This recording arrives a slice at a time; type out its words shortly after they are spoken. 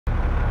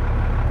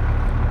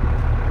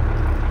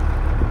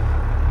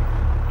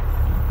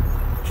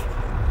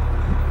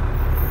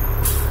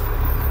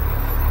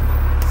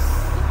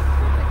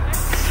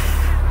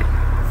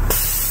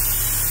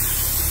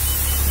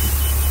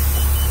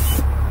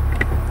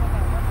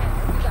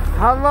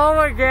Hello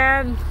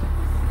again.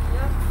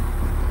 Yep.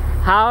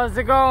 How's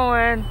it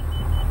going?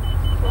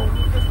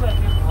 Oh, just let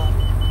him go.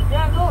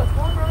 Yeah, no, it's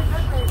going very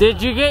good right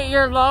Did you get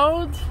your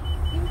load?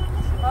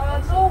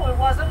 No, it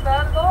wasn't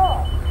bad at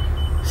all.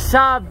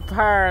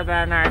 Subpar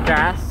then, I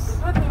guess.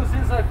 The good news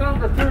is I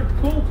found the third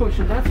cool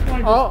cushion. That's why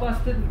this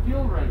bus didn't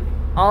feel right.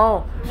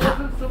 Oh. It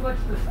wasn't so much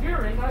the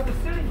steering, I was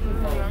sitting too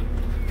low.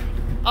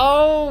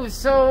 Oh,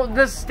 so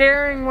the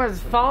steering was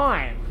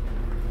fine.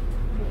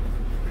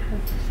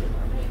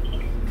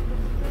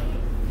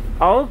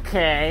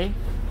 Okay.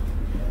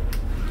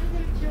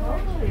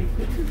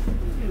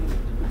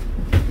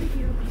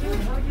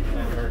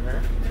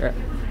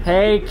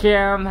 Hey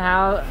Kim,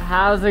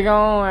 how's it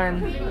going?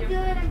 Pretty good.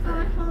 I'm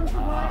going home to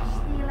watch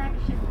the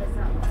election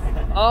results.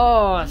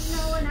 Oh. Do you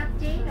know an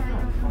update? I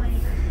don't know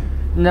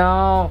anything.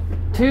 No,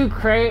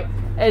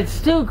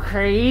 it's too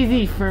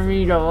crazy for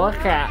me to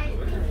look at. I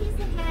think he's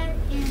ahead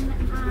in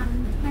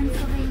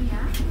Pennsylvania.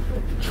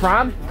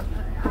 Trump?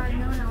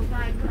 No,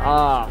 by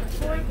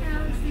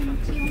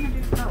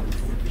 4,200 votes.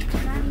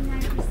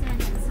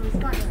 99%, so he's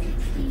got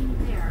 16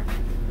 there.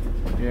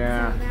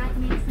 Yeah. So that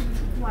makes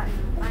him what?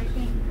 I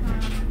think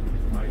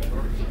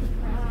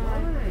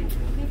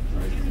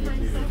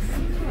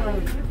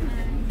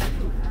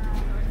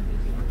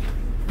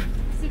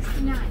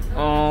 69.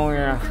 Oh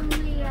yeah. He's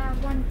only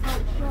one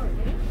vote short,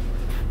 eh?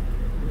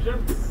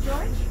 George?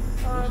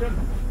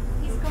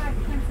 He's got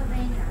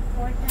Pennsylvania,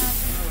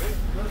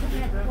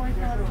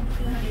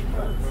 4,200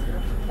 votes.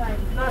 But,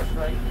 That's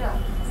right, yeah.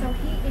 so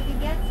if he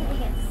gets it, he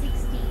gets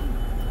 16.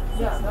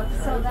 Yeah, that's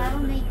right. So that'll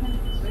make him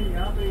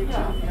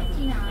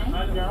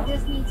 259. Yeah. He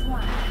just needs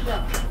one.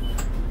 Yeah.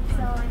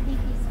 So I think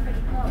he's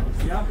pretty close.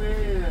 Because I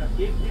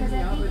think he's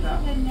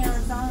ahead in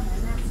Arizona,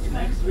 and that's 20.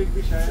 Next week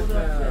we shall But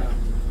they're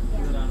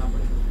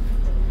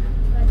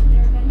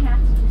going to have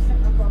to do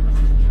something about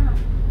Mr. Trump.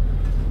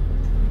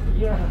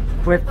 Yeah.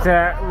 With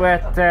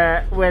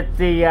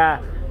the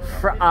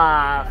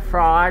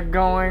fraud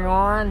going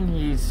on,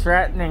 he's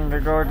threatening to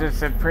go to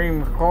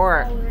Supreme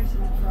Court. Oh, there's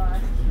no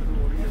fraud.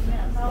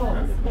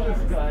 This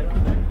guy.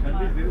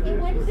 It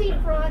wouldn't be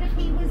fraud if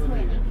he was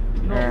winning.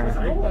 No,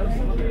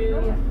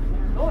 absolutely.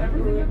 No,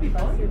 everything would be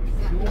fine.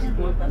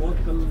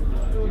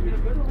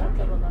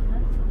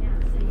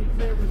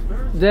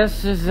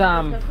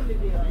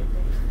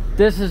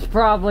 This has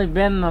probably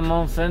been the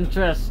most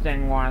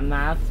interesting one,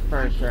 that's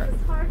for sure.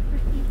 It's hard for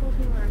people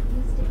who are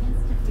used to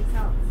instant results. You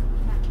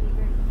have to be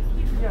very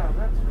patient. Yeah,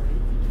 that's right.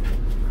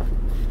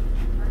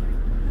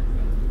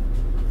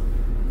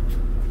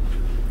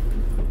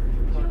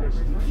 George,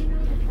 did you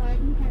know that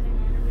Biden had an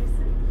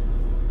anniversary?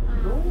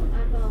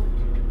 About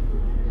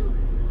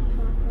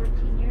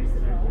 14 years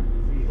ago.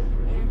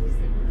 And his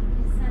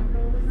son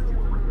Rose was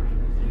alive.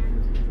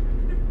 And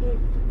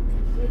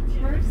it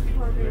burst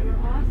while they were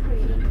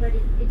operating, but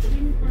it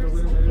didn't burst. It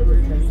was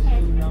in his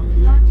head. It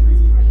got to his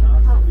brain,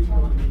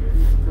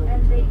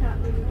 and they thought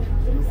we were going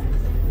to lose it.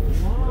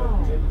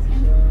 Wow.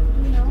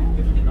 And, you know,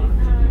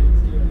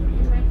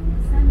 my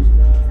son's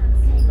saying,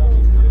 well, why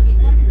don't you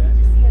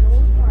just get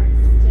old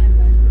parts and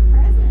run for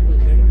president? And I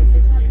said,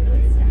 they thought they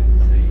would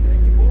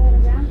stand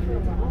around for a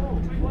while.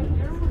 What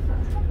year was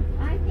that?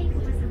 I think it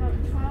was about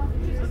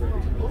 12 years ago.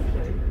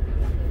 Okay.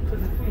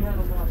 Because if we had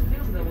lost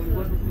him, then we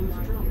wouldn't lose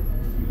Trump.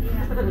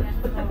 Yeah.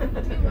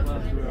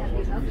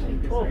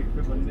 Oh.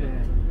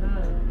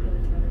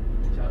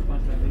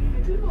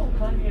 Did you know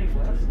Kanye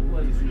West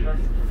was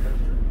running for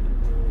president?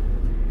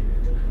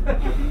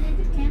 As an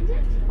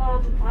independent? I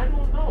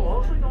don't know.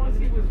 All I know is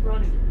he was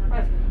running.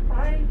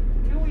 I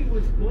knew he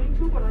was going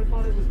to, but I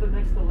thought it was the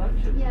next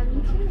election. Yeah,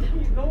 me too.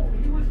 No,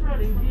 he was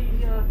running.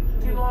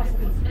 He lost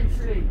in 3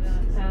 states,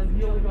 and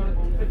he only got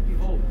about 50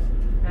 votes,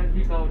 and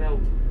he bowed out.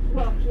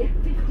 Well, yeah.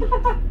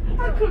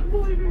 I couldn't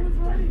believe he was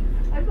running.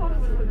 I thought it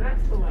was the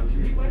next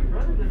election. He might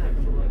run in the next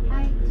election.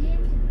 I did,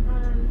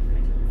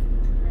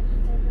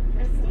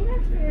 I stayed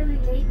up fairly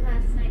late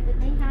last night, but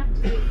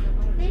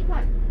they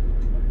got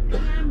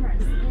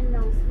cameras in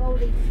those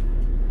voting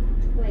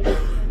places.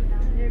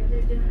 They're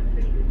doing a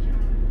pretty good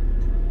job.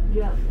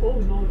 Yeah. Oh,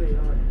 no, they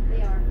are.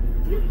 They are.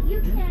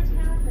 You can't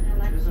have an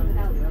election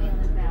without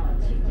mail-in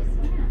ballots. You just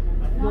can't.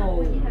 Not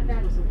when you have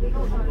that big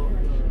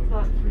population. It's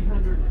not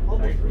 300,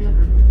 almost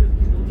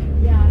 350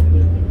 million. Yeah,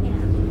 you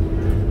can't.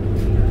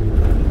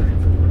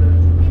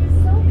 It is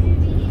so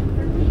convenient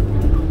for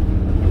people who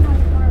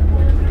are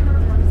older or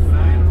twice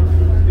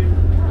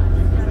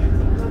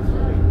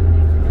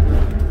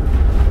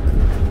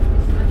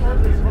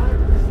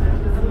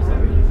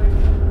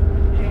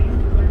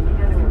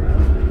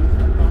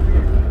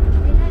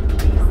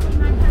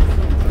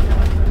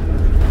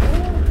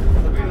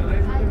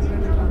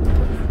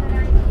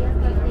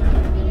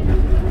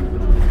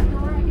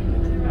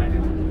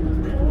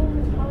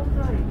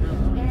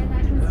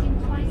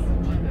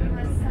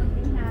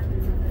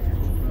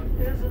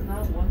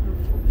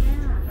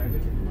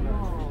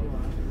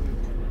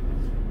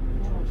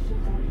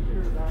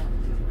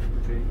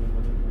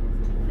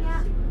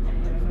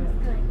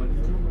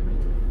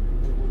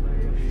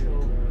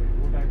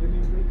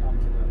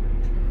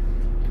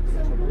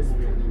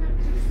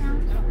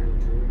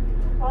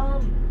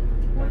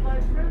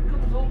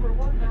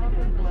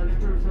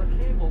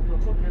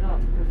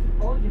because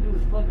all you do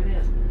is plug it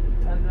in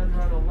and then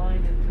run a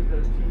line into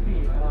the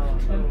TV,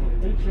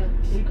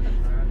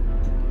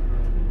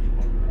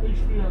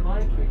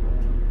 HDMI cable.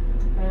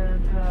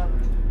 And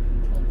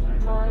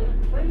my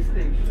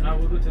PlayStation,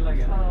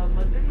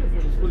 my video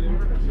games,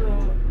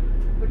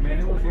 the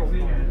cable broke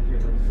off.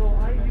 So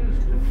I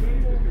used the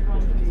cable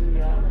from the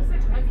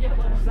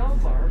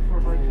soundbar for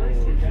my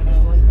PlayStation.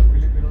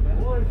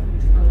 Boy,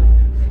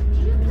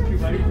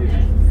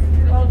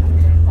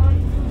 I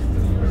used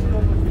to go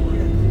with the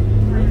kids.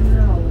 Right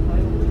now, I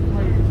only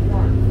play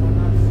one when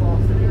I'm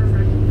soccer.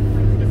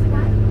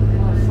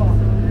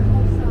 Soccer.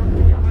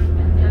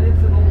 Yeah. And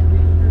it's an old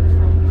game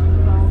from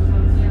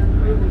 2000.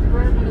 It was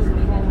brand new in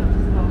the fall of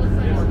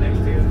 2004.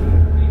 Next year.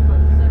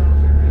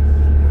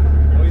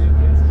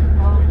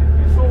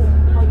 So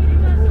my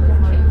cable broke on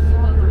my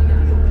soccer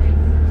cable.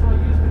 So I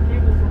used the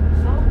cable from the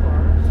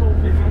soundbar. So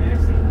if I'm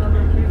missing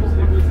another cable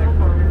from the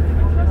soundbar,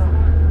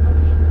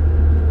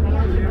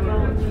 I'm getting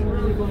mine on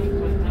Tuesday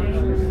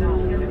with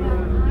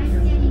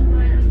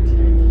my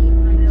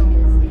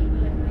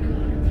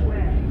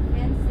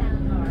and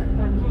soundbar.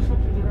 And who's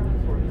hooking it up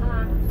for you?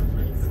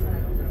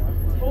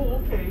 Oh,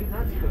 okay,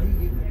 that's good.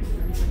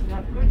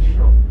 Yeah, good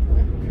show.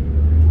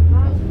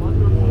 That's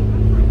wonderful.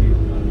 Good for you.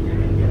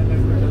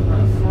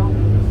 Sound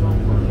with the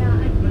soundbar. Yeah,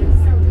 I think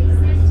so. They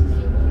said to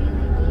me,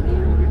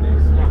 really need it.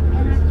 And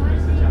I want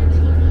to take a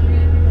TV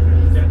in the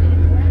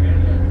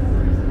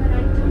basement, but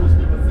I don't think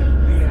it's a sound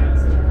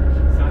storage.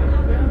 I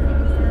don't think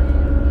it's that.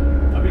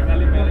 I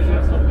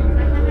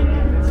haven't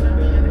got a TV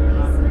in the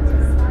basement,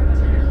 a smart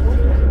TV,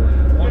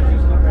 but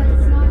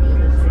it's not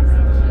 86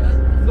 inches.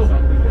 No,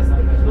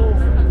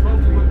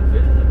 probably wouldn't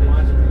fit in the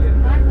basement.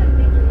 I've got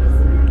bigger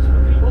listeners.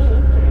 Oh,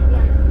 okay.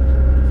 Yeah.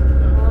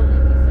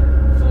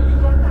 So you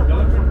got that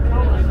one from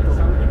Calgary, though.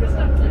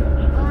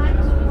 Well, I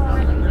just bought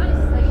like a really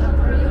one.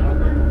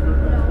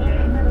 No, I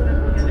got a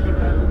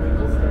probably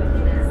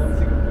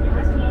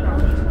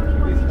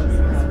 21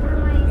 inches because for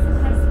my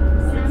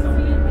Samsung,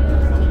 he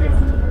doesn't even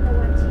know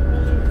what TV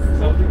is.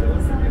 So I'm giving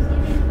it to my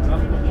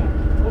dad.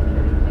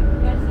 Okay.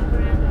 That's the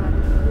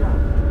granddaughter. Yeah.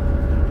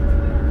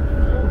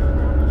 Oh,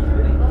 is it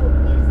right?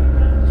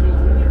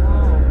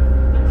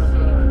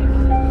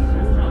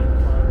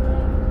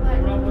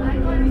 But I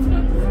got a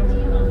really good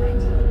deal on my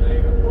TV.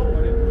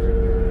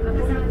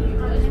 Because I'm a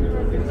member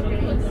of the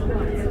Canadian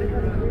Squad, so I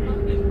got a really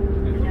good deal.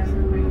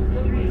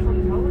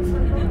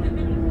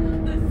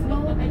 No,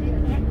 I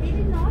didn't get, they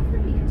didn't offer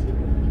me a TV.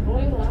 Oh,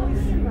 I told I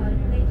see. them about it,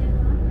 and they didn't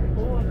offer it.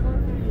 Oh, I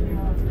thought they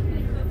were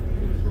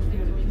supposed to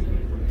get a TV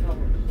from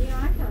Calgary.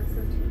 Yeah, I thought so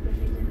too, but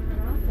they did not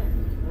offer it.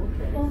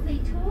 Okay. Well, they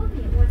told me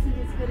it wasn't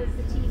as good as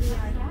the TV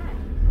I had.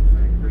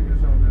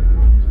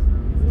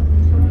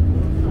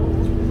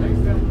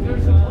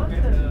 There's a lot that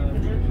you can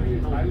enter, you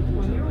know,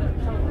 when you're in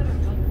Calgary,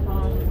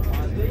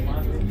 they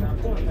give you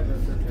points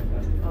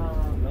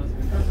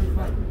every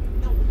month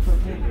for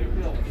paying your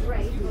bills.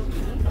 Right.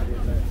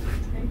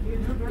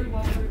 You're very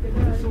welcome.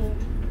 So,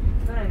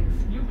 thanks.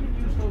 You can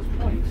use those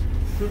points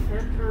to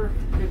enter,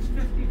 it's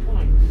 50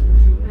 points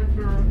to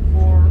enter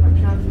for a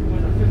chance to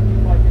win a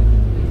 55-inch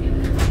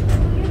TV.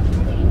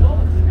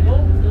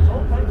 No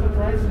type of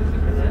prizes you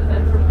can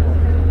enter for.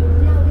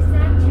 Now, is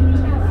that to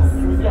tell us?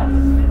 Yes.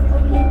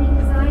 Okay,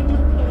 because I do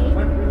pay,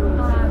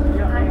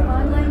 I'm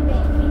online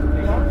banking.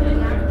 Yeah.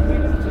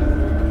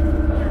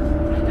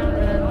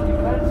 And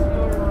because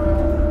you're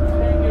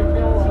paying your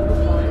bill all the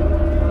time,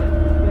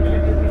 they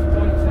give you these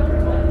points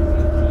every month.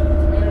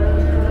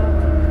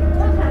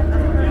 What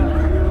happened? I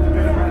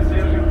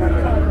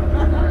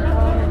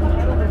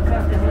don't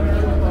exactly how you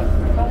do it, but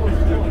it's always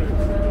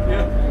points.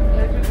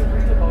 And you can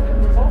read about it.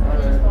 There's all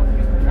kinds of stuff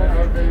you can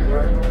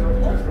read.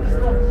 Most of the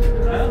stuff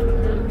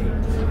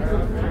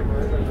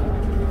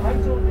I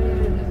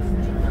donated,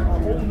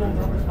 no,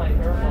 that was my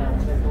air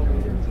miles I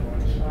donated.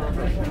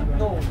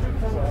 No,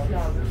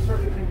 yeah, there's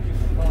certain things you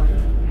can buy.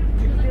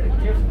 You can get a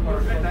gift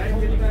card from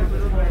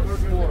the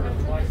store to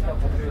buy stuff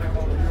at the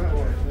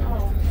store.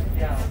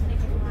 Yeah.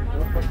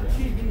 But the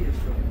TV is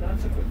good.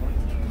 That's a good one.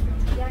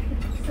 Yeah,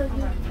 so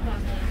you,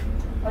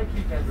 I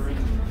keep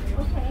entering.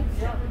 okay,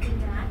 so we'll do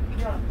that.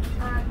 Yeah.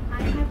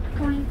 I have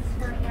points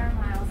for air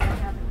miles I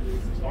haven't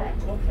used yet.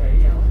 Okay,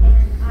 yeah.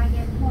 And I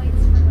get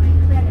points for my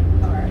credit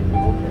card.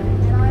 Okay.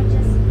 And I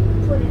just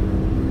put it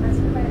as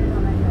credit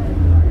on my credit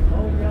card.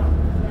 Oh, yeah.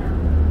 Yeah.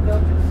 Now,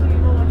 just so you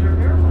know, on your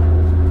air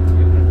miles,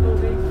 you can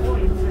donate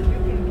points and you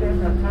can get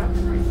a tax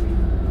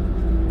receipt.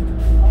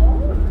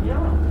 Oh?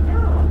 Yeah,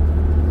 yeah.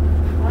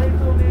 I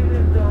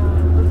donated,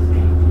 let's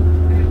see,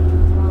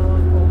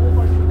 a whole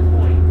bunch of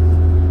coins.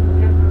 I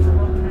can't remember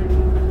what kind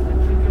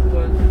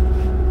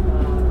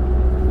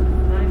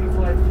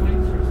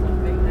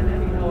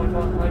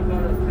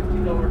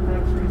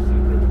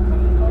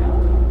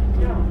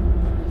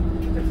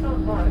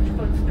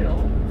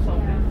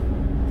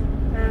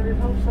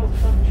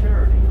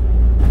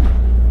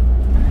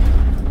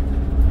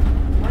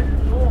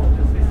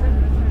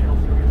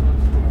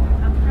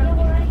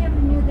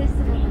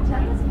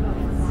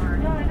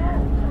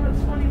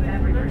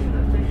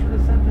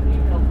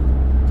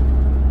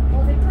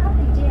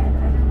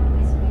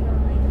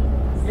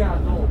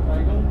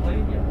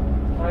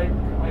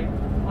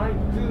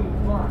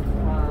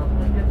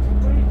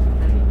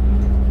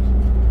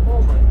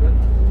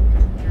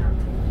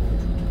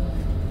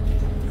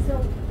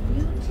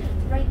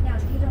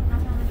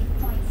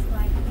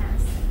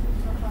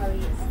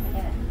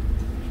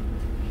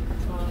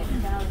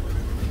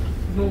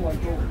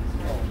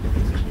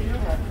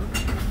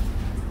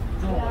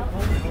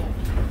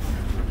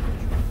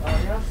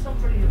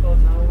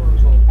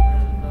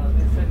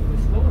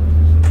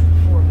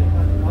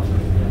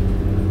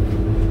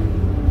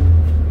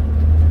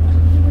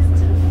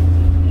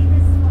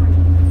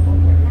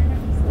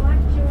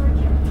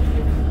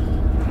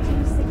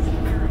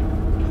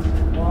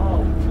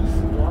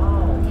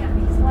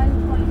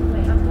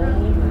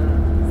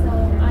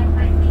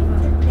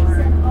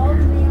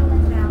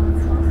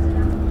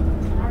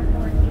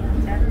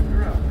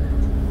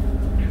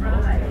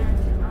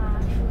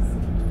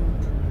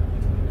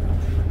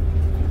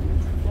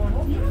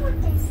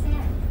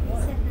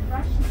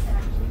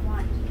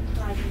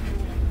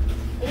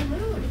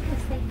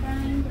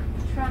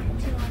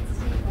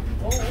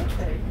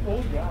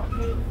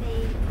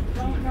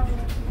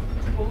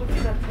Well, look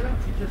at that trip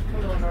you just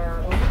put on our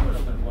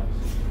aluminum it was.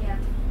 Yeah.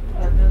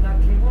 And then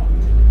that came up.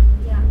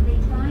 Yeah, they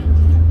find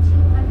him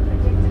too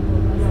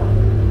unpredictable.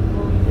 Yeah.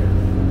 Oh, yes.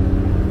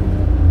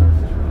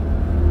 That's true.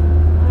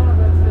 Oh,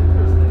 that's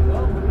interesting.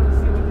 Well, we're going to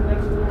see what the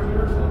next 4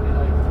 years will be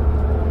like.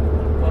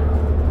 But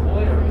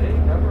boy, are they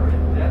ever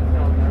in debt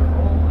down there.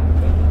 Oh, my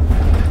goodness.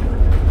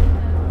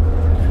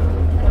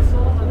 I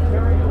saw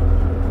Ontario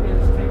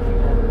is taking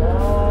a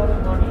lot of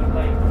money,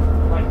 like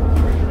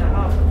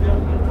 $3.5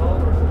 billion,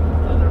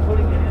 and they're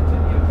putting it into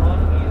the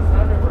economy. Is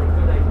that ever a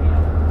good idea?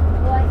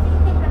 Well, I think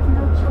they have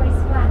no choice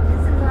but.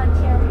 This is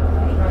Ontario,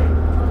 right? Right.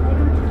 Well, they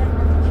don't have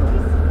another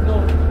choice. No,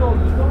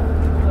 you don't.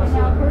 And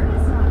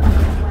Alberta's not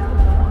doing well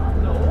at all.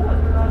 No, and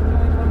they're not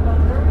doing what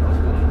Ontario's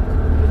doing.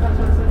 Because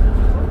that's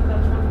what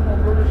that's what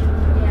Alberta should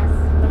do. Yes. I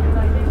mean, I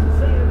hate to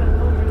say it, and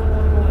no, you don't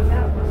want to go in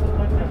that, but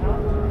sometimes you have to.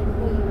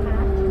 Well, you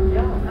have to.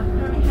 Yeah.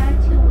 They had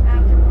to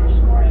after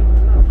World War II.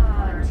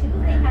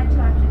 They had to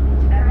after the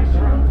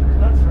Depression.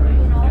 That's right.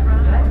 You know,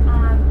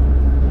 Yeah.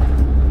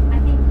 I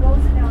think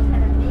Roosevelt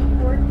had a big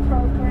work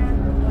program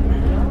or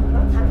whatever Yeah,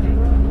 that's after right.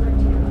 World War II.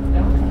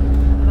 Yeah.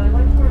 And I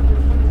like where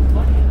they're putting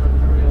money in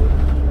Ontario.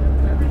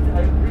 I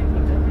agree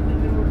with everything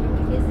they were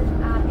doing. Is it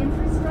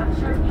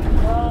infrastructure?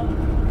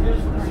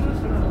 Businesses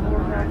are going to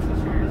lower taxes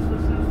for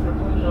businesses. They're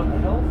going up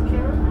health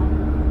care.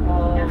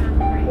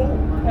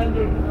 And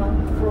they,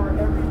 for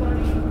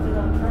everybody in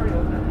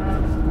Ontario that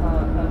has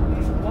at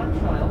least one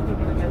child, they're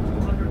going to get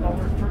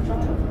 $200 per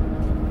child.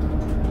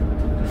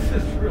 This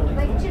is really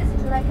Like cool. just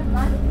like a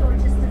month or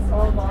just as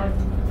one time?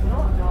 No,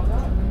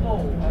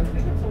 I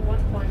think it's a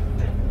one-time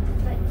thing.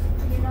 But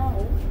you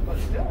know, But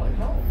still, it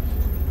helps.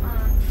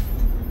 yeah,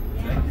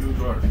 Thank you,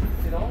 George.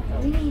 It all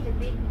helps. we need a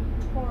big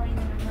pouring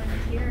of money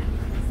here.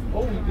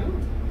 Oh, we do.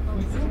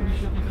 We do. We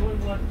should be doing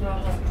what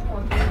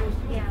Ontario's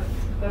doing. Yeah.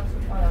 That's,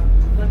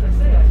 like I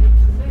say, I hate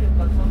to say it,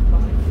 but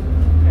sometimes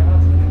you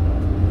have to do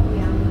that. Oh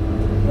yeah.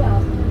 Well,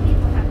 the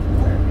people have to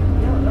work.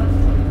 Yeah, that's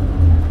right.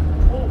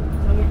 Oh,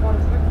 and we got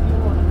a quick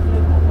deal on a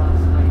vehicle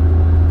last night.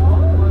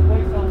 Oh. My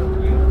wife found a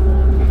beautiful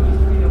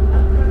used vehicle,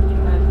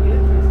 and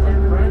it is like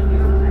brand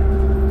new.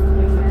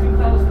 It's a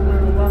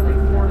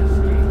 2011 Ford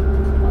Escape,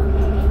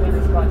 Okay. and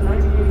it's got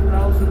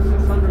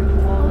 98,600 Oh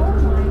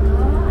kilometers. my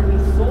God.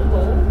 It's so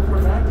low for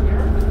that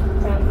year,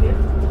 and it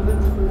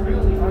looks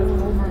really, I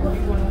went over and we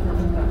went over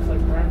and that's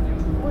like brand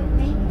new. What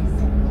make is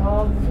it?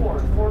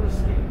 Ford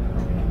Escape.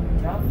 Okay.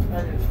 Yeah,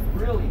 and it's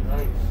really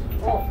nice.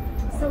 Oh,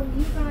 So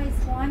you guys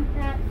want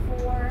that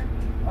for?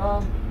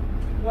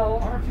 well,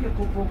 our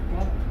vehicle broke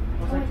down.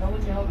 Was I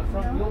telling you how the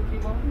front No. wheel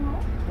came out? No.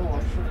 Oh, I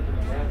should have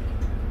been dead.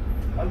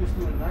 I was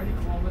doing 90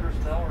 kilometers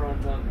an hour on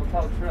the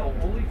McLeod Trail,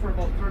 only for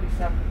about 30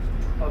 seconds.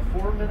 About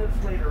 4 minutes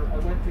later, I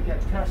went to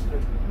get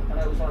tested, and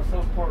I was on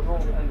Southport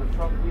Road, and the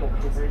front wheel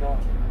came right off.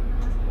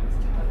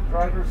 And the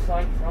driver's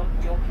side front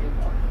wheel came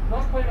off.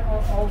 Not quite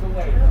all the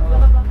way.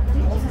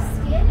 Did you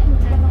skid and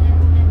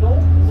No,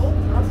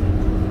 nothing.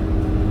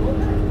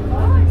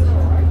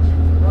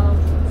 No,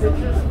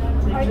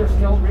 it just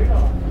held right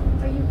off.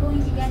 are you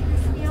going to get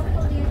this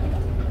vehicle, do you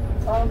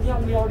think? Yeah,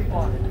 we already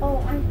bought it. Oh,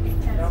 I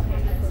think that's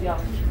good. Yeah.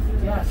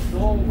 Yes,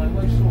 no, my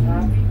wife's so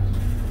happy.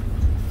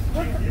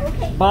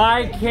 Okay.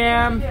 Bye,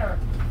 Kim. There.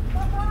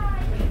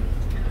 Bye-bye.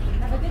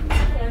 Have a good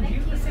weekend. You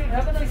the same.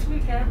 Have a nice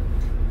weekend.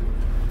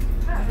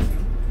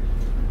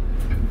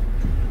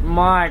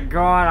 My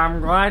God,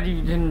 I'm glad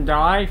you didn't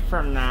die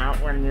from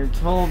that when you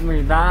told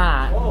me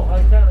that. Oh,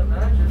 I can't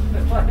imagine.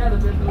 If I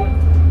had been doing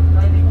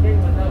 90K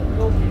when that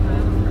wheel came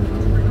in.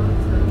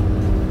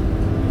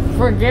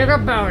 Forget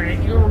about it.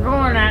 You were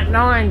going at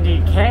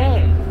 90K.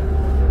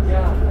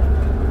 Yeah.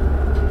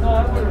 No,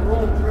 I would have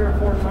rolled 3 or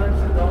 4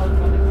 times in dawn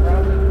when the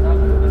traffic and that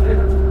would have been it.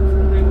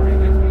 And they would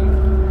have hit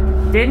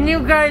me. Didn't you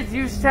guys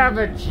used to have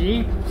a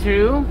Jeep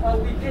too?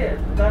 We did.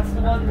 That's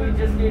the one we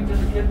just gave to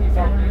the Kidney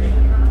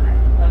Foundation.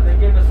 And they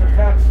gave us our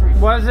tax free.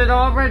 Was it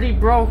already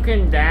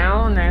broken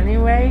down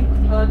anyway?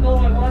 No, it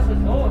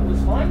wasn't. No, it was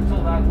fine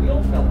until that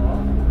wheel fell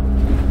off.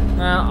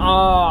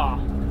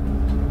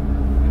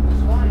 It was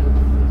fine.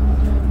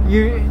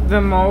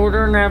 The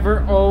motor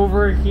never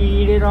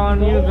overheated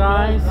on you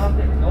guys? No,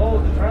 nothing.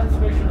 No, the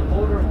transmission and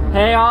motor were...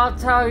 Hey, I'll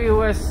tell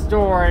you a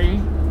story.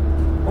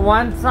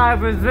 Once I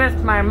was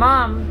with my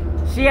mom,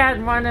 she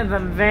had one of the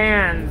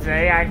vans,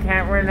 I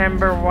can't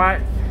remember what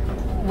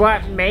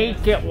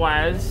make it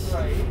was.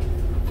 Right.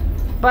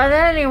 But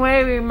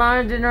anyway, we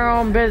minded our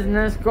own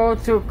business, go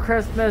to a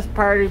Christmas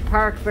party,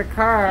 park the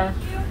car,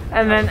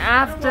 and then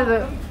after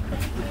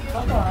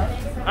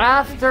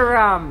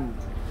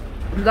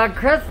the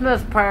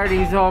Christmas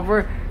party's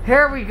over,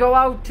 here we go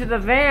out to the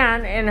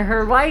van and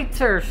her lights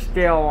are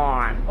still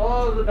on.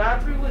 Oh, the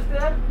battery was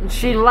dead?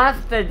 She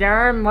left the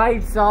darn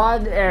lights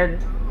on and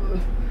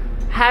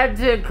had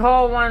to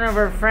call one of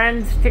her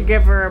friends to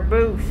give her a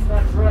boost.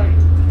 That's right,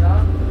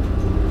 yeah.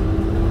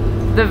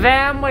 The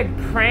van would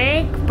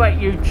crank, but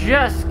you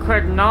just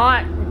could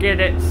not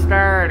get it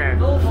started.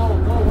 No,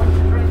 once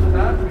you drain the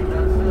battery,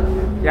 that's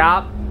it.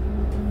 Yup.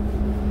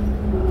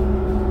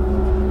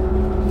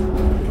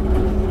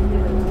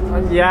 I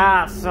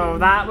Yeah, so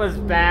that was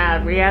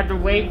bad. We had to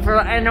wait for,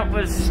 and it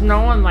was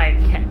snowing like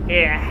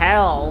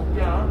hell.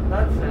 Yeah,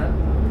 that's it.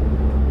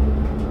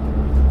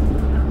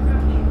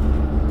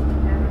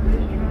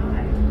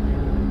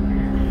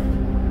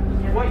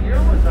 What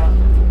year was that?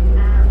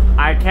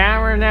 I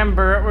can't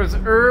remember. It was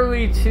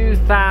early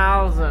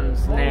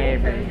 2000s,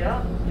 maybe. Okay,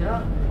 yeah.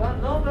 But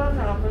no, that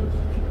happens.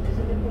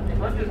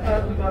 I'm just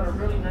glad we got a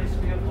really nice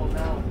vehicle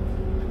now.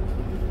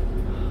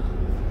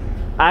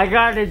 I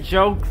got a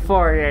joke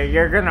for you.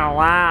 You're gonna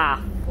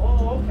laugh.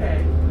 Oh,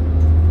 okay.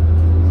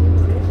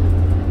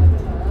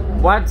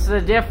 What's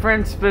the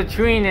difference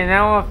between an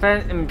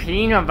elephant and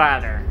peanut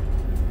butter?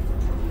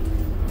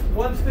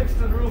 One sticks to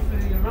the roof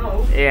of your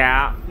mouth.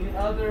 Yeah. The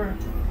other,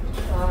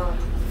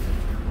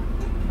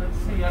 let's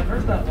see, I've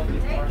heard that one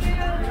before. Thank you.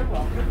 You're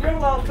welcome. You're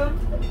welcome.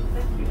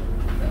 Thank you.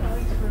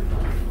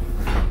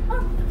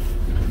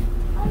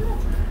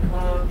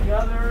 The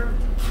other,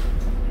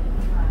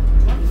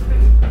 one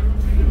sticks to the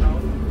roof of your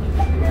mouth. The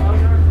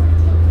other,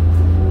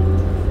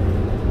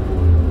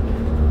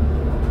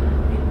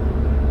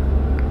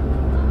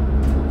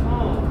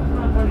 oh, it's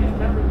not funny. I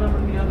can't remember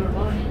the other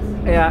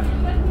line. Yeah.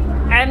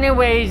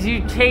 Anyways,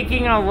 you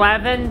taking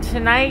 11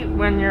 tonight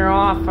when you're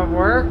off of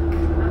work?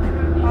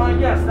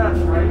 Yes, that's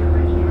right.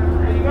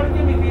 And you gotta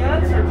give me the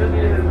answer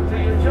to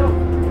your joke.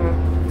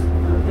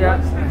 Yeah.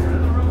 What sticks to the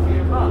roof of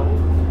your mouth?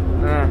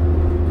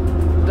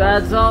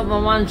 That's all the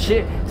one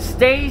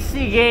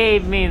Stacy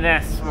gave me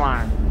this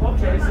one.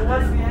 Okay, so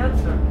what's the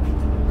answer?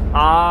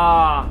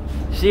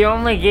 She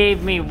only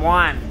gave me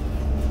one.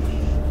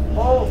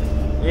 Oh.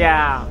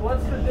 Yeah.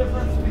 What's the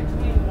difference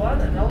between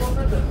what? An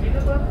elephant and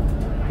peanut butter?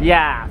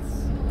 Yes.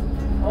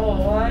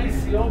 Oh, I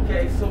see.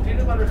 Okay, so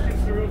peanut butter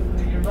sticks to the roof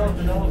of your mouth,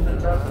 an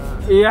elephant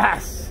doesn't.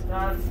 Yes.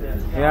 That's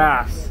it.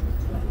 Yes.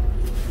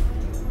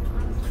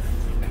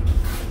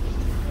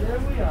 There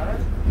we are.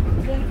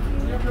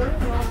 You're very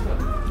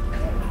welcome.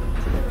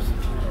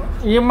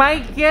 You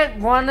might get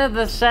one of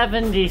the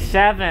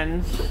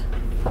 77s.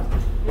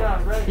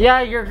 Yeah, right.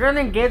 Yeah, you're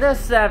gonna get a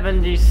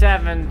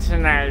 77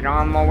 tonight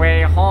on the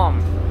way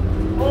home.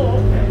 Oh,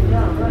 okay.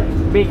 Yeah,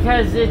 right.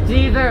 Because it's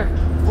either...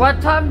 What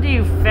time do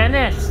you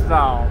finish,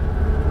 though?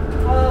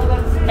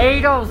 Let's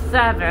see.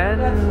 8:07.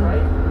 That's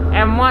right.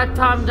 And what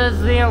time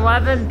does the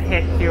 11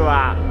 pick you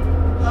up?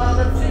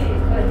 Let's see.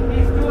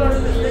 He's due out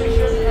of the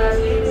station at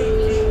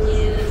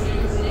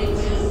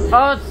 8:18.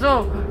 Oh,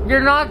 so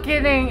you're not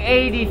getting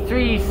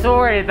 83,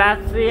 sorry,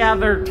 that's the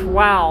other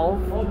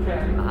 12.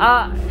 Okay.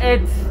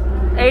 It's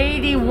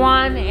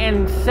 81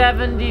 and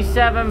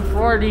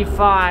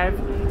 77:45,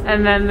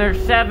 and then there's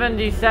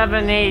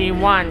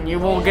 77:81. You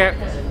will get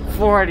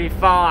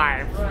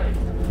 45. Right.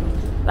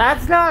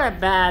 That's not a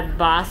bad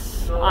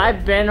bus. No.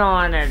 I've been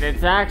on it.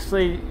 It's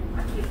actually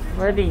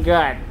pretty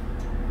good.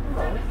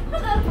 Hello.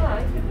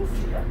 Hi, good to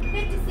see you.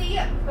 Good to see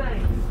you.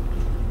 Thanks.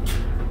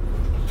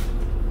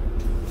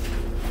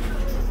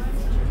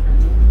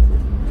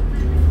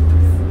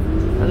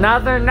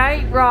 Another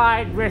night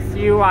ride with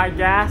you, I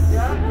guess.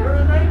 Yeah, you're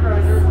a night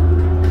rider.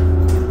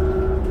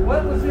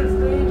 What was his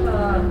name?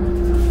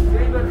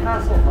 David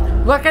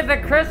Hasselhoff. Look at the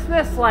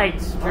Christmas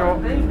lights, Joe.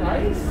 Aren't they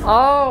nice?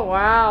 Oh,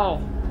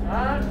 wow.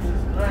 That's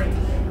nice.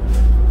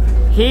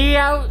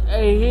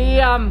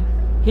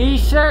 He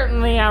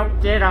certainly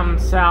outdid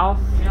himself.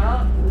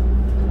 Yeah.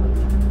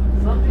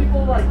 Some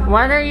people like...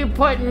 When are you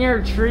putting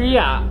your tree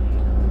up?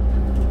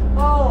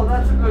 Oh,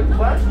 that's a good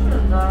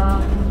question.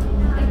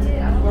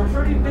 We're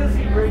pretty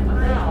busy right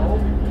now.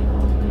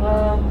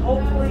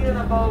 Hopefully in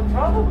about,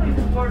 probably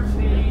towards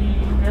the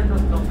end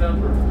of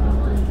November.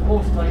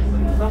 Most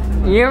likely.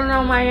 Something like You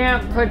know my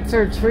aunt puts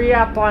her tree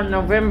up on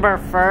November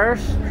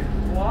 1st.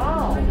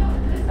 Wow.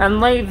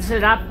 And leaves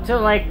it up to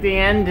like the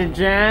end of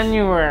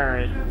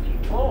January.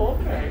 Oh,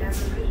 okay.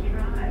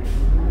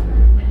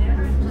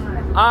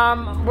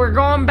 We're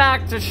going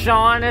back to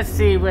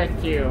Shaughnessy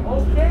with you.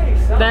 Okay.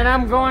 Then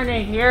I'm going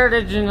to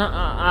Heritage and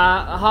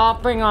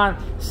hopping on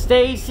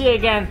Stacy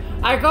again.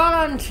 I got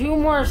on 2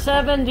 more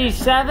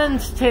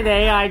 77s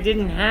today I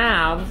didn't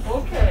have.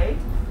 Okay.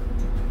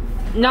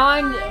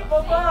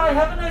 Bye-bye.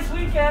 Have a nice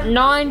weekend.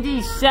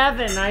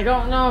 97. I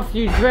don't know if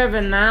you've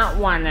driven that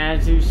one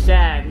as you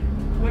said.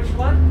 Which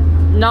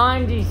one?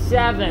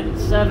 97,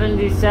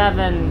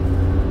 77.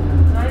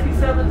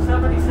 97,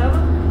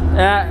 77?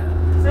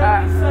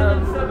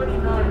 77,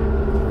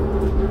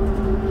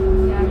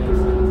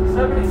 79.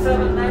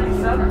 77,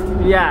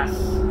 97? Yes.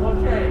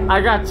 Okay.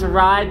 I got to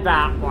ride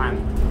that one.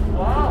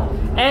 Wow.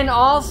 And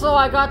also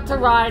I got to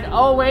ride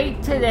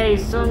 08 today,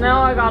 so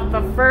now I got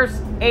the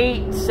first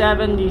 8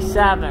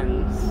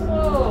 77s.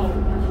 Whoa.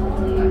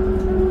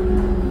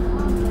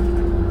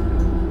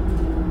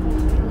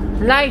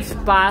 Nice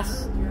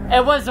bus.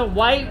 It was a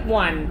white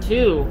one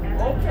too.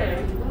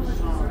 Okay.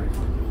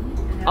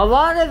 A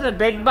lot of the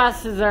big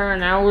buses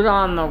aren't out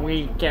on the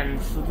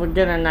weekends, so we'll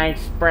get a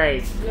nice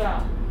break.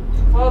 Yeah.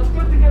 Well, it's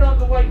good to get on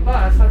the white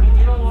bus. I mean,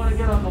 you don't want to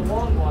get on the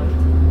long one.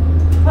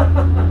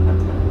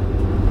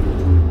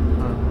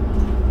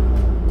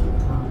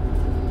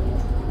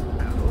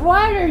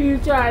 What are you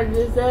trying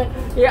to say?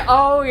 Yeah,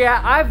 oh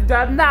yeah, I've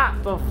done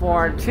that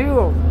before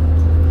too.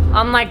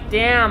 I'm like,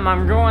 damn,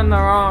 I'm going the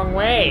wrong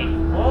way.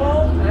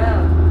 Oh,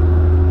 man.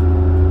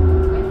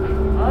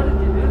 How did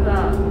you do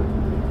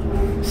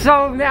that?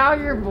 So now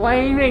you're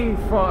blaming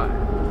for it.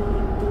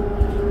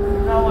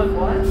 Now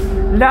what?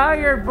 Now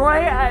you're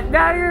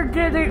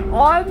getting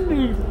on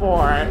me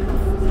for it.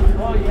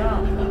 Oh, yeah.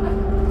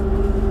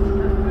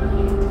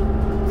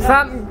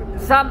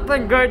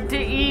 Something good to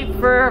eat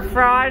for a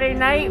Friday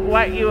night?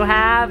 What you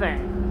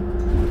having?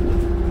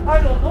 I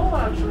don't know,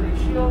 actually.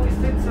 She always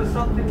thinks of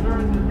something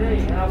during the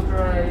day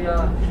after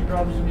she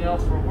drops me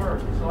off for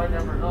work, so I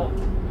never know.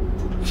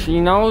 She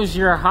knows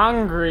you're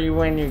hungry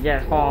when you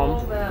get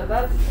home. Oh, man,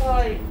 that's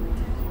why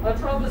I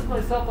promised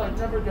myself I'd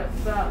never get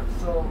fat,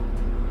 so...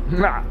 So I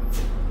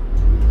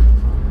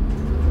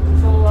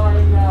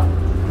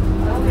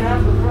only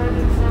have the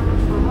Friday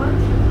sandwich for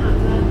lunch,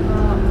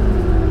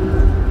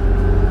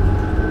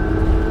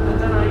 and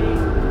then I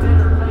eat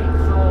dinner late,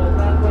 so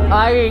that way... I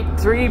eat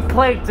 3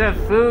 plates of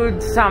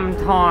food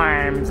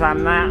sometimes.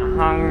 I'm that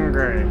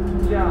hungry.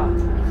 Yeah.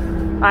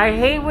 I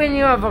hate when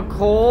you have a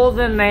cold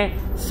and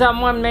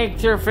someone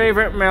makes your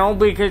favorite meal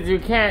because you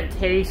can't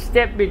taste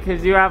it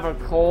because you have a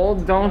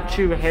cold. Don't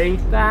you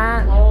hate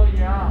that? Oh,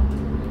 yeah.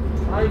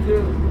 I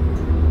do.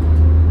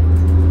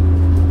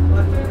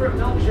 My favorite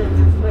milkshake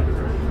is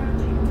licorice.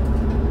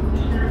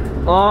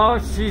 Oh,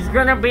 she's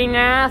gonna be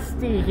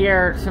nasty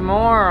here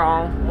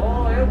tomorrow.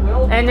 Oh, it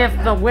will. And if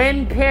the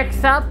wind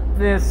picks up,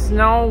 the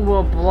snow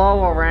will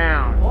blow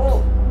around.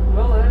 Oh,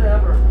 will it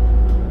ever?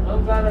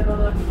 I'm glad I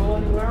don't have to go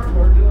anywhere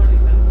or do anything.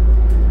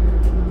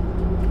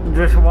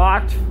 Just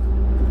watch.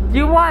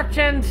 You watch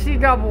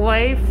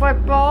NCAA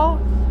football?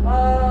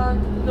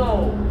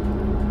 No.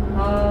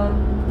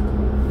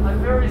 I'm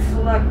very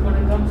select when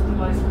it comes to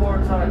my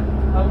sports. I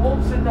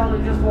won't sit down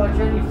and just watch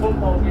any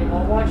football game.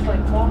 I'll watch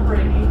like Tom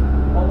Brady.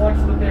 I'll watch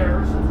the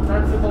Bears.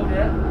 That's about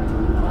it.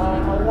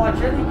 I'll watch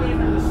any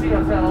game in the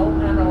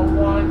CFL, and I'll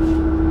watch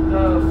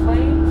the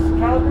Flames,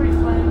 Calgary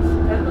Flames,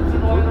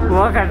 Edmonton Oilers.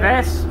 Look at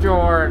this,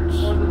 George.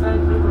 Or the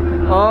Vancouver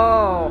Canucks.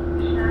 Oh.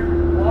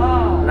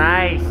 Wow.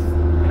 Nice.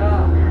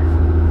 Yeah.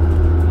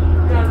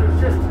 Yeah, there's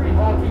just 3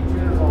 hockey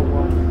teams I'll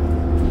watch.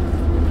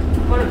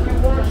 But if you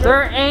watch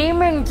They're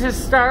aiming to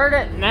start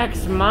it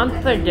next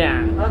month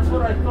again. That's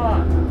what I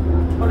thought.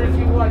 But if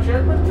you watch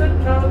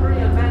Edmonton, Calgary,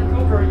 and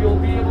Vancouver, you'll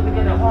be able to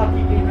get a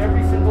hockey game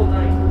every single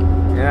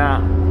night.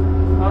 Yeah.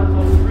 Out of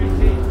those 3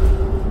 teams.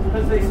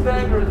 Because they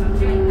stagger the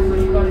teams, so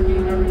you got a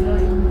game every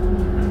night.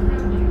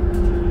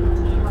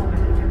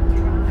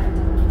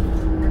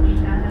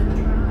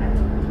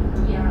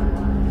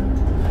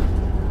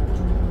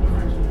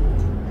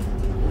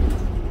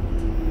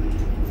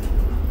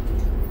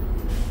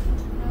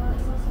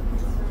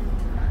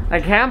 I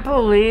can't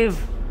believe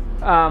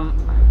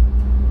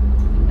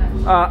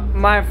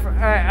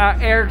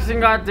Erickson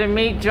got to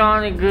meet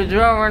Johnny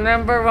Goodrow.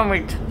 Remember when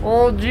we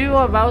told you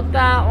about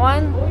that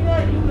one? Oh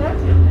yeah, you met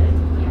him,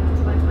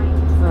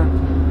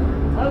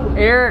 eh?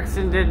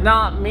 Erickson did,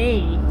 not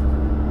me.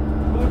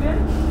 Who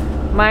did?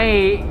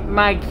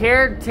 My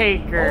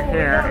caretaker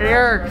here, yeah,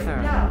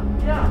 Erickson. Right.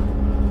 Yeah.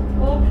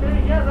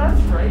 Okay, yeah,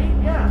 that's right.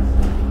 Yes.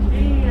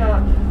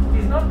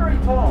 He's not very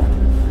tall.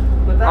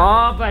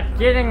 Oh, but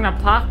getting the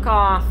puck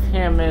off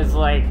him is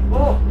like...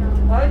 Oh,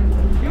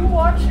 you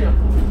watch him.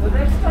 The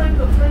next time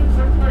the Flames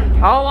are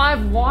playing... Oh,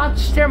 I've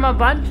watched him a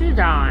bunch of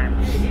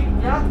times.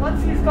 Yeah,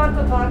 once he's got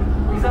the puck,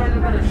 he's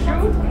either going to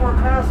shoot or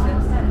pass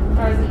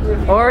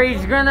it. Or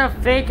he's going to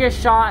fake a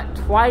shot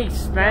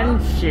twice, then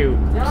shoot.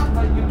 Yeah,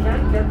 but you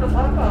can't get the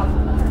puck off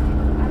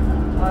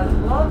him. I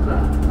love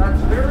that.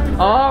 That's very...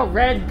 Oh,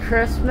 red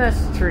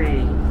Christmas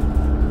tree.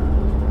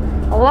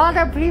 A lot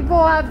of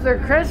people have their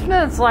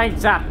Christmas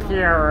lights up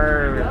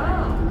here.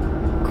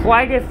 Yeah.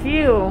 Quite a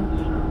few.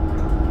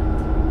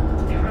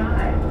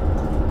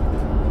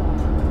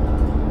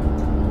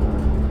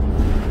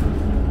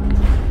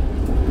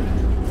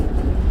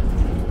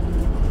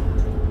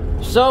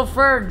 So,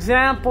 for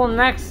example,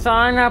 next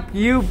sign up,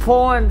 you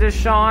pull into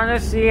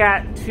Shaughnessy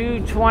at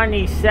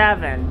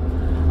 227.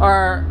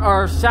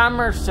 Or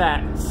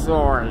Somerset,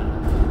 sorry.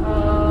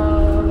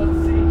 Let's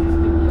see.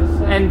 Just give me a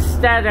second.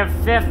 Instead of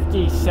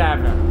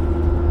 57.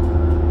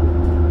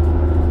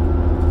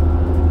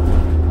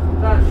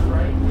 That's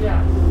right,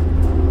 yes.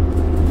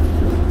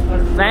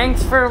 That's right.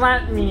 Thanks for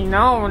letting me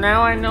know.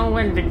 Now I know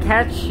when to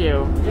catch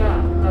you.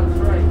 Yeah, that's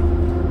right.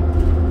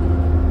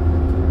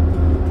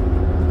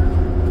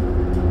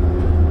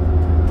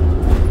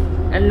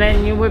 And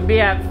then you would be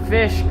at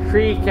Fish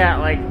Creek at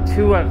like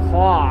 2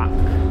 o'clock.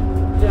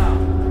 Yeah.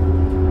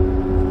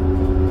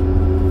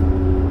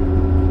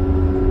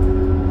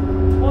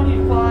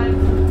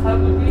 25. I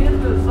would be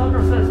into the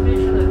Somerset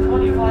Station at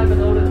 25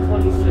 and out at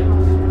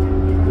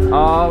 26.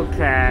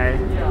 Okay.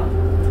 Yeah.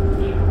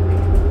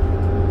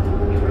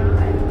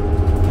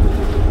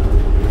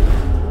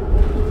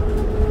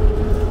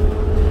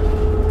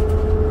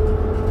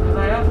 Because I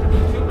have to be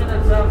 2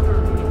 minutes after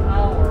the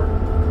hour.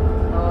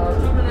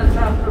 2 minutes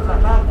after the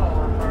half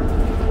hour part.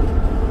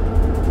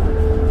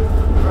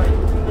 Right,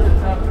 2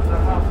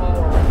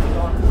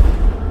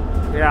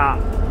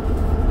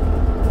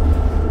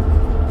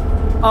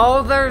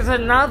 Oh, there's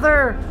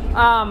another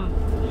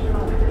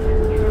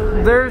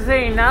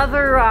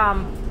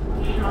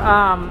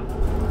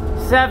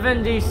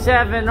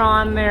 77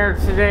 on there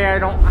today. I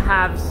don't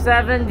have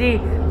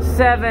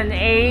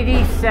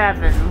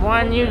 7787,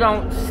 one you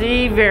don't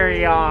see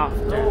very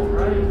often. Oh,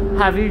 right.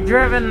 Have you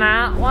driven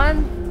that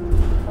one?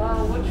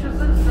 Which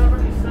is it?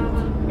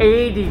 77?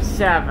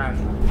 87.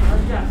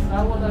 Yes,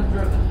 that one I've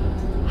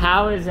driven.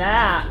 How is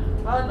that?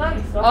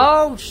 Nice.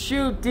 Oh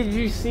shoot, did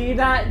you see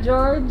that,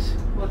 George?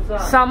 What's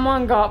that?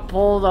 Someone got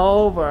pulled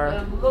over.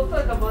 It looked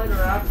like a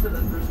minor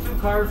accident. There's 2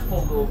 cars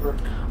pulled over.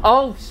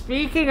 Oh,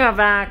 speaking of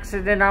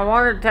accident, I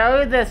want to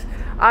tell you this.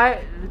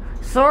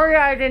 Sorry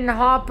I didn't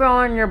hop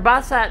on your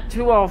bus at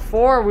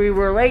 2:04. We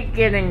were late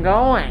getting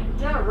going.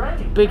 Yeah,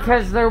 right.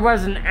 Because there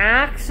was an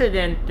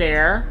accident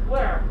there.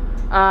 Where?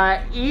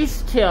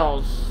 East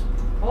Hills.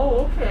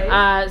 Oh,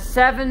 okay.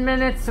 7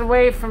 minutes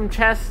away from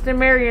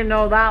Chestermere. You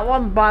know that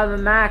one? By the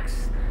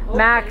Max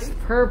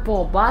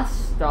Purple bus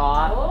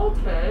stop.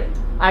 Okay.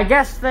 I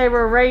guess they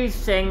were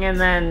racing and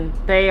then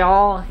they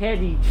all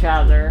hit each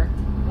other.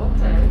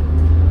 Okay.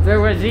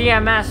 There was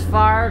EMS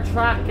fire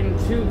truck and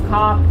 2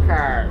 cop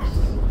cars.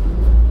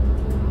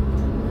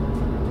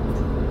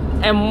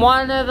 And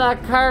one of the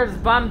car's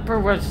bumper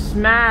was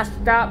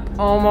smashed up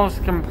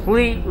almost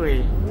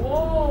completely.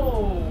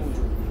 Whoa.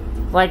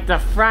 Like the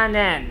front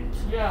end.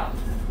 Yeah.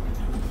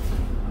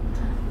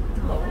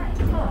 Hello.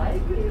 Hi,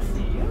 good to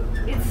see you.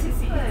 It's to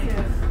see you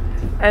too.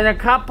 And a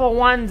couple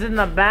ones in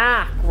the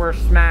back were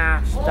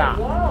smashed up.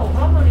 Oh, wow.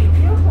 How many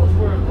vehicles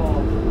were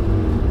involved?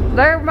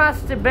 There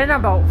must have been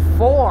about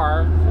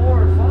 4.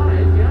 4 or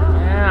 5,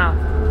 yeah. Yeah.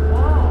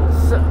 Wow.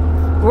 So,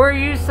 were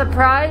you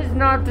surprised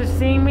not to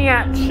see me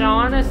at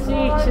Shaughnessy?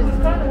 Well, I was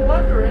kind of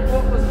wondering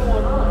what was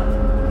going on.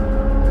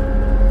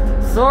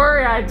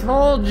 Sorry, I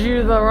told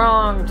you the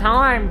wrong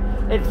time.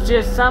 It's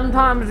just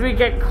sometimes we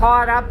get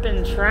caught up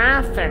in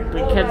traffic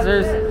because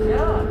there's...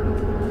 Yeah.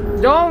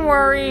 Don't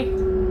worry.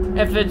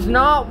 If it's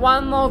not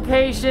one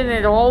location,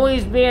 it'll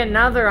always be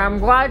another. I'm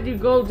glad you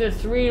go to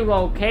 3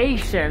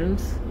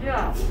 locations.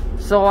 Yeah.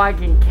 So I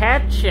can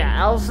catch you.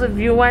 Else if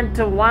you went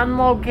to one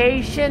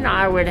location,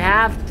 I would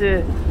have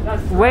to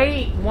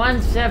wait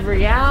once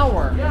every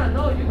hour. Yeah,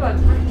 no, you got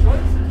 3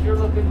 choices. You're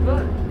looking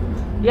good.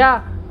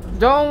 Yeah,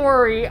 don't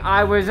worry.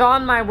 I was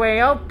on my way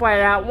out, but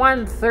at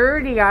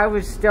 1:30, I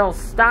was still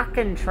stuck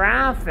in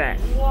traffic.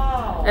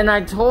 Wow. And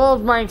I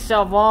told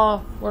myself,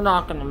 oh, we're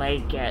not going to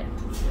make it.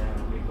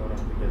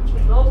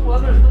 No, well,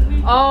 there's no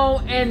need.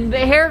 Oh, and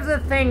here's the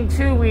thing,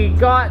 too. We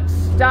got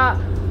stuck.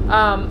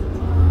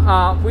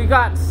 We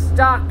got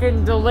stuck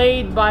and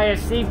delayed by a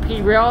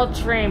CP rail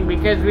train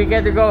because we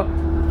got to go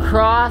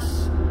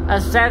cross a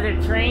set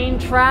of train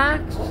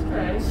tracks.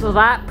 Okay. So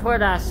that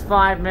put us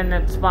 5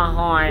 minutes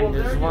behind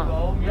Well, as there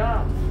well. you go,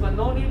 yeah. But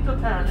no need to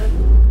panic.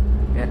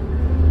 Yeah.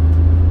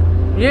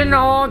 You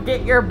know, I'll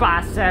get your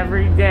bus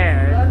every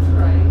day. That's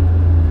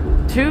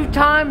right. 2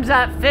 times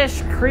at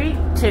Fish Creek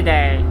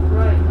today.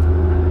 Right.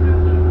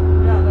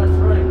 Yeah, that's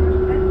right.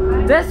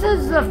 This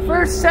is the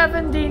first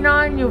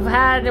 79 you've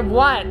had in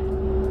what?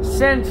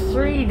 Since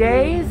 3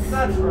 days?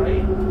 That's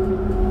right.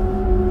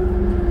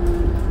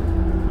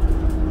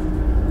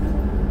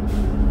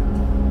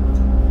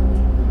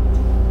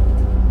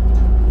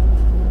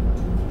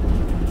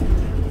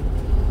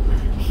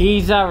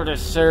 He's out of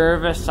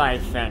service, I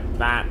think,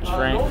 that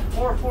train. No,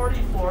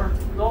 444.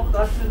 No,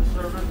 that's in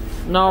service.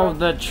 No,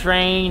 the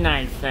train,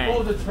 I think.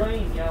 Oh, the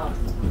train, yeah.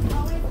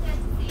 Always good to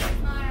see you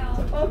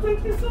smile. Oh,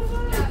 thank you so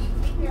much.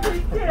 Yeah,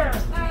 Take care.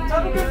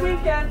 Have a good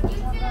weekend. you too.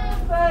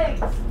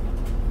 Thanks.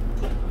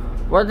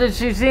 What did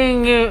she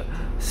say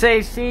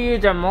see you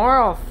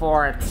tomorrow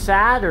for? It's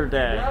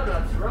Saturday. Yeah,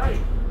 that's right.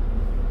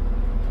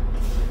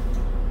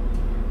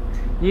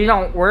 You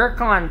don't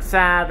work on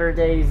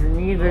Saturdays, and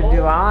neither do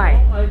No,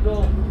 I. No, I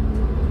don't.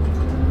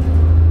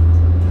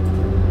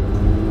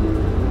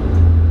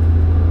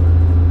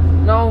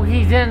 No,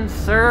 he's in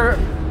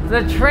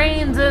the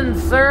train's in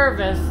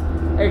service,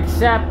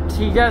 except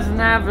he doesn't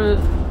have a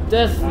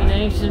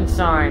destination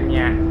sign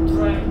yet.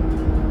 Right.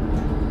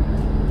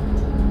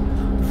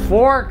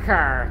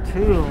 4-car,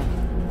 too.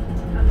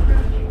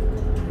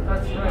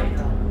 That's right.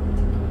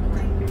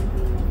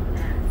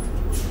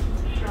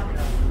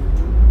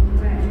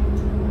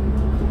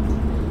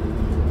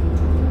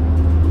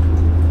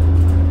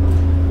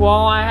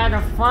 Well, I had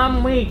a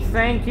fun week.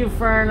 Thank you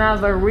for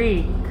another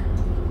week.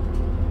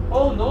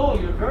 Oh no,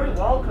 you're very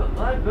welcome.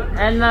 My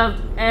goodness.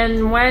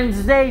 And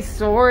Wednesday,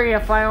 sorry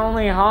if I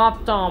only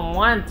hopped on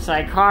once.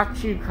 I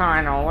caught you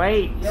kind of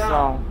late, Yeah.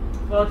 so.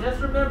 Well,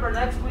 just remember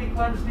next week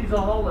Wednesday's a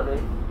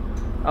holiday.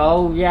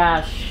 Oh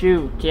yeah,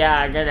 shoot. Yeah,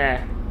 I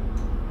gotta.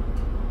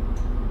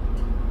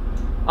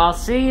 I'll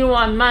see you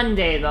on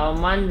Monday though.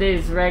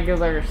 Monday's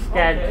regular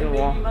schedule.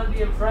 Okay, maybe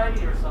Monday and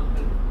Friday or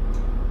something.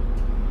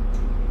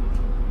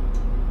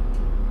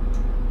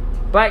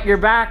 But you're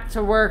back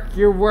to work.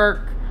 You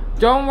work.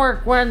 Don't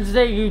work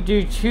Wednesday. You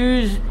do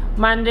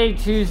Monday,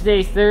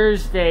 Tuesday,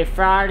 Thursday,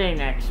 Friday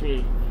next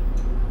week.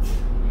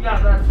 Yeah,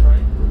 that's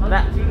right.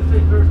 Monday, Tuesday,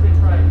 Thursday,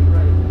 Friday,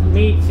 right.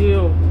 Me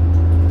too.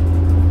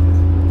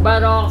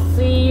 But I'll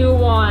see you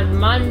on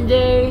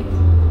Monday,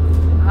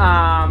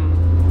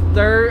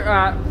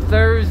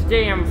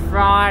 Thursday and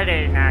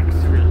Friday next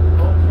week.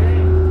 Okay.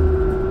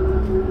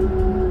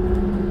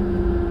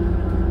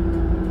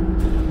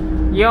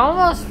 You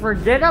almost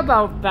forget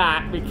about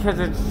that because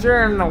it's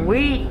during the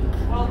week.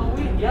 Well, the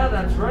week, yeah,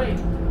 that's right.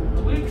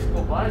 The weeks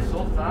go by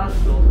so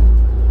fast, though.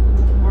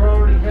 We're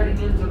already heading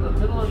into the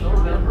middle of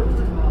November.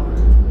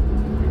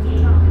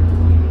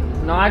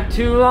 Not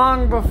too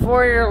long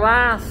before your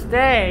last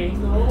day.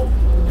 No.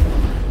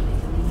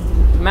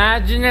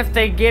 Imagine if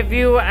they give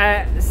you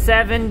a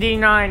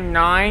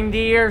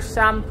 $79.90 or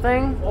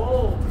something.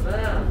 Oh,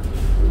 man.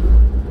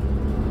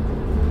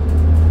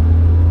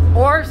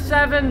 Or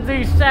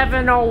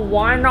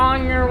 $77.01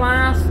 on your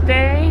last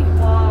day.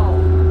 Wow.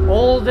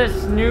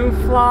 Oldest new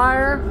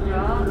flyer.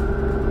 Yeah.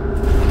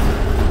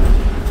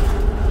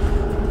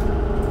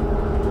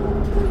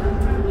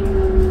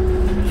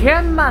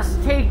 Jim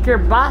must take your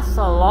bus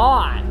a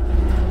lot.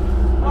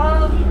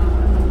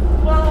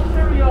 Well,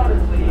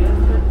 periodically.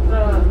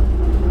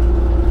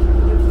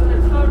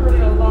 It's not really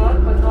a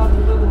lot, but not a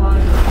little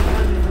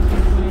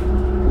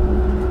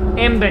either.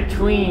 In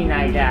between,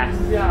 I guess.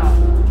 Yeah.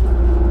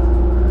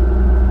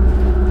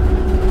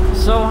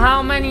 So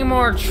how many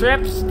more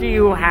trips do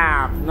you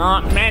have?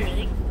 Not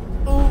many.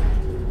 Ooh.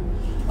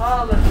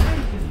 Let's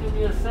see. Just give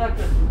me a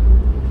second.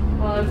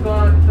 I've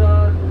got 2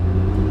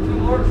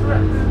 more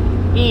trips.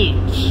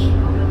 Each.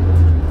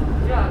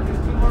 Yeah,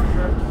 just 2 more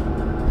trips.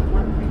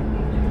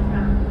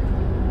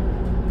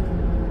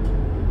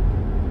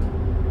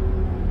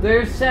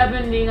 There's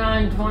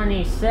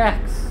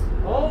 $79.26.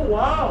 Oh,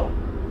 wow.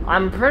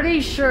 I'm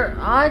pretty sure,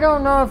 I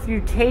don't know if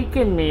you've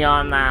taken me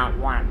on that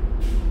one.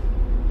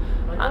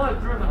 I know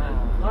I've driven it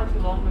not too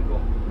long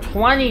ago.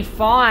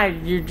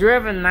 25, you've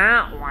driven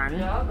that one.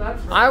 Yeah,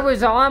 that's right. I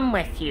was on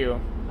with you.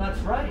 That's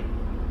right.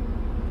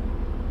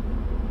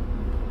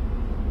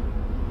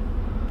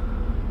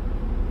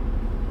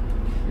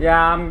 Yeah,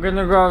 I'm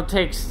gonna go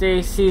take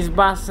Stacy's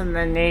bus and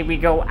then maybe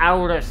go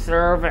out of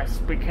service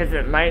because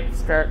it might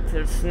start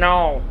to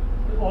snow.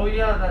 Oh,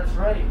 yeah, that's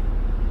right.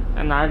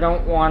 And I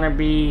don't want to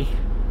be...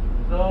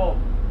 No.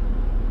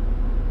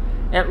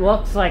 It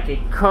looks like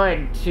it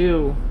could,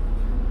 too.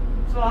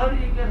 So how do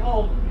you get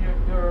home?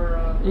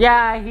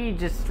 Yeah, he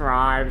just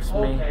drives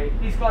me. Okay.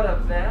 He's got a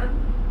van?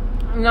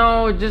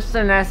 No, just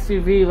an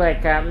SUV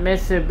like a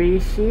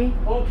Mitsubishi.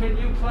 Oh, can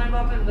you climb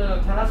up in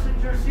the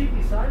passenger seat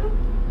beside him?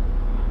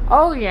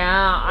 Oh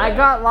yeah, I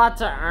got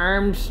lots of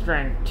arm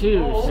strength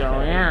too, Oh, okay.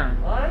 so yeah.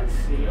 I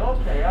see,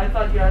 okay. I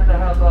thought you had to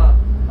have a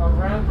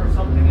ramp or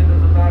something into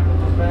the back of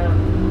the van.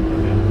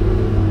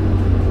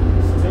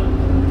 Still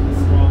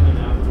strong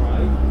enough,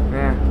 right?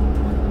 Yeah.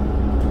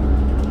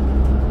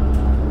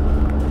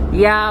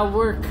 Yeah,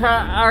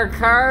 our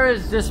car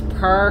is just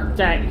parked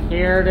at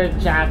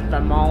Heritage at the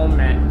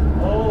moment.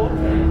 Oh,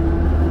 okay.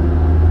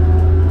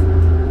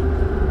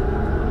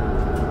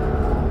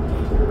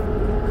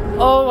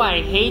 Oh,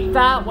 I hate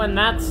that. When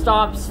that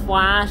stops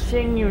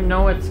flashing, you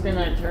know it's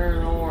gonna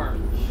turn orange.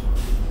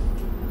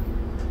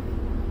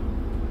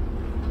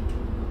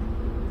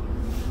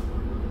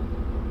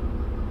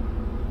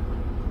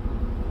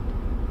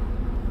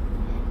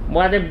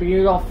 What a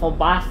beautiful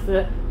bus.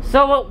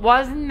 So it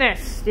wasn't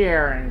this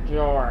steering,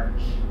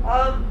 George?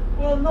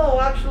 Well, no,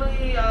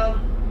 actually,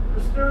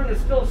 the steering is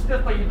still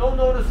stiff, but you don't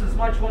notice as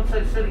much once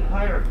I'm sitting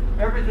higher.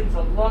 Everything's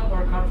a lot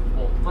more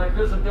comfortable. My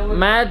visibility...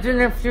 Imagine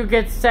if you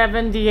get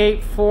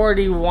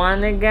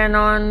 78.41 again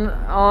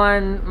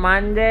on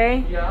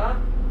Monday. Yeah?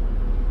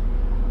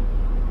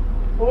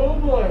 Oh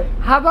boy.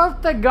 How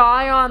about the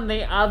guy on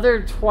the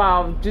other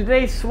 12? Do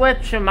they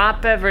switch him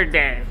up every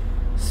day?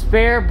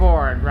 Spare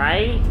board,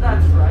 right?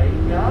 That's right,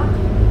 yeah.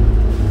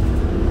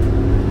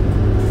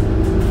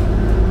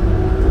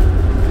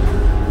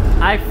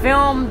 I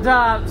filmed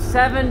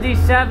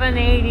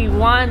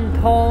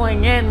 7781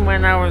 pulling in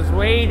when I was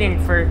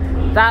waiting for...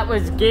 That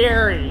was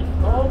Gary.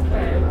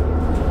 Okay.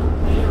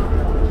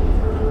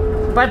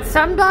 But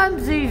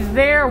sometimes he's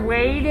there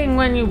waiting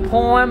when you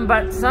pull him,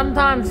 but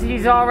sometimes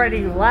he's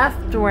already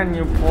left when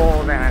you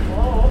pull in.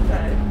 Oh,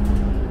 okay.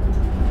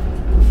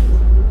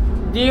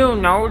 Do you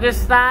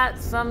notice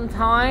that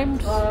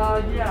sometimes?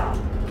 Yeah.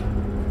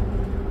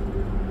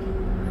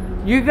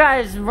 You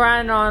guys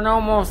run on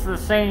almost the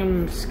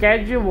same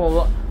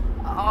schedule.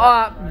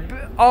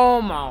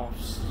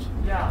 Almost.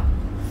 Yeah.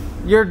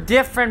 You're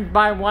different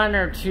by 1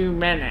 or 2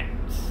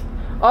 minutes.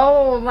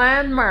 Oh,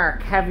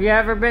 Landmark. Have you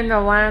ever been to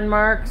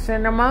Landmark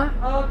Cinema?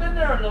 I've been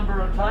there a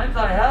number of times.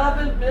 I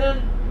haven't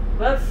been...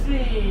 Let's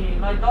see.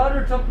 My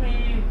daughter and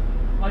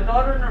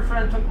her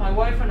friend took my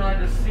wife and I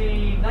to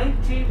see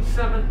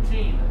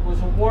 1917. It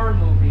was a war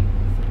movie.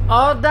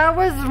 Oh, that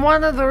was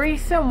one of the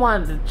recent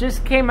ones. It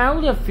just came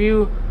out a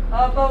few...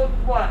 About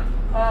what?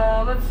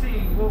 Let's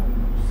see.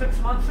 6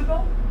 months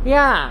ago?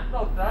 Yeah.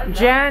 About that, yeah.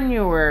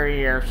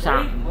 January or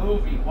something. Great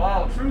movie.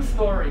 Wow. True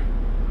story.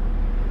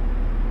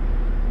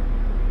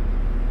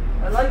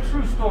 I like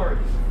true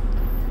stories.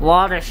 A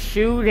lot of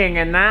shooting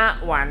in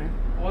that one.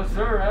 Was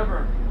there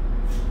ever?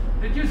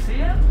 Did you see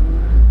it?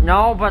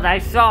 No, but I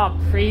saw a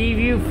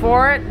preview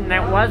for it and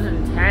it was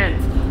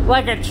intense.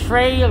 Like a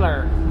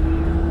trailer.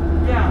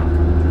 Yeah.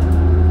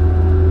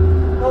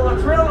 Well,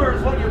 the trailer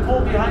is what you pull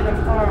behind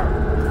the car.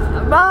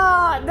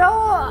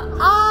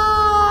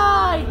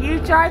 You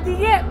tried to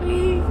get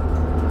me.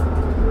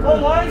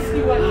 Oh, I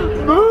see what you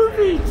mean.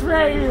 Movie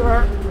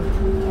trailer.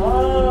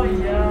 Oh,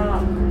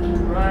 yeah.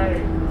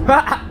 Right.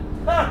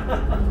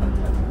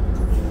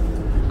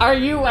 Are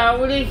you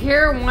out of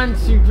here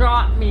once you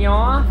drop me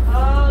off?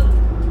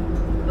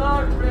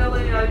 Not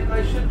really.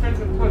 I should take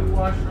a quick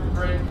washroom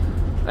break.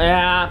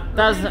 Yeah,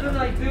 The reason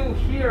I do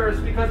here is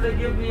because they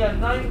give me a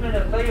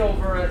 9-minute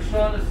layover at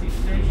Shaughnessy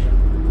Station.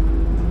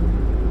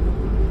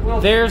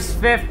 Well, There's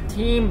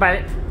 15,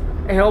 but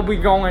he'll be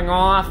going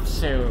off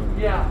soon.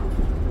 yeah.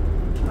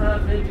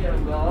 Maybe I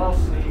will. I'll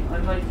see. I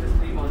might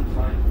just leave on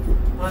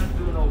time. I'm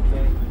doing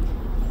okay.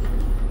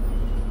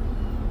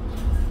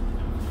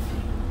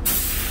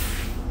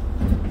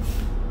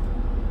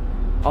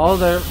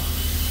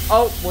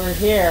 Oh, we're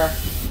here.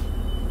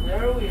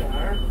 There we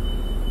are.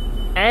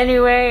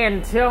 Anyway,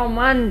 until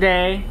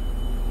Monday,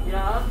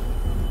 Yeah.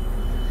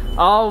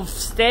 I'll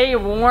stay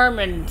warm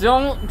and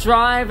don't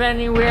drive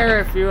anywhere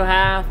if you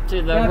have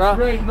to. That's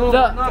right. No,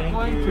 I'm not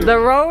going to. The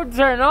roads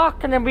are not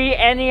going to be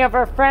any of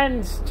our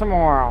friends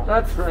tomorrow.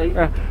 That's right.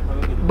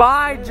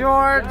 Bye,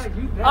 George. Yeah,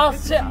 you bet. I'll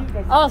Good to see. see you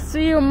guys. I'll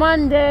see you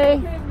Monday.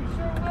 Okay, we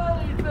sure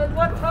will, Ethan.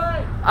 What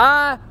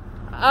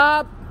time?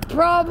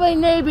 Probably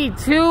maybe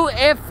 2.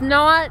 If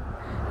not,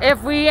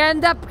 if we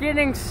end up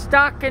getting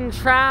stuck in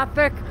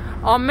traffic,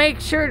 I'll make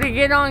sure to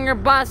get on your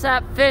bus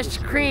at Fish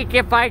Creek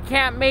if I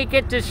can't make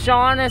it to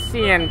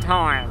Shaughnessy in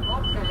time.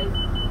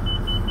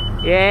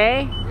 Okay.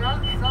 Yay?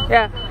 Yeah, sounds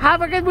Yeah. good.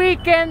 Have a good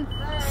weekend.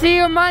 See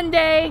you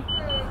Monday.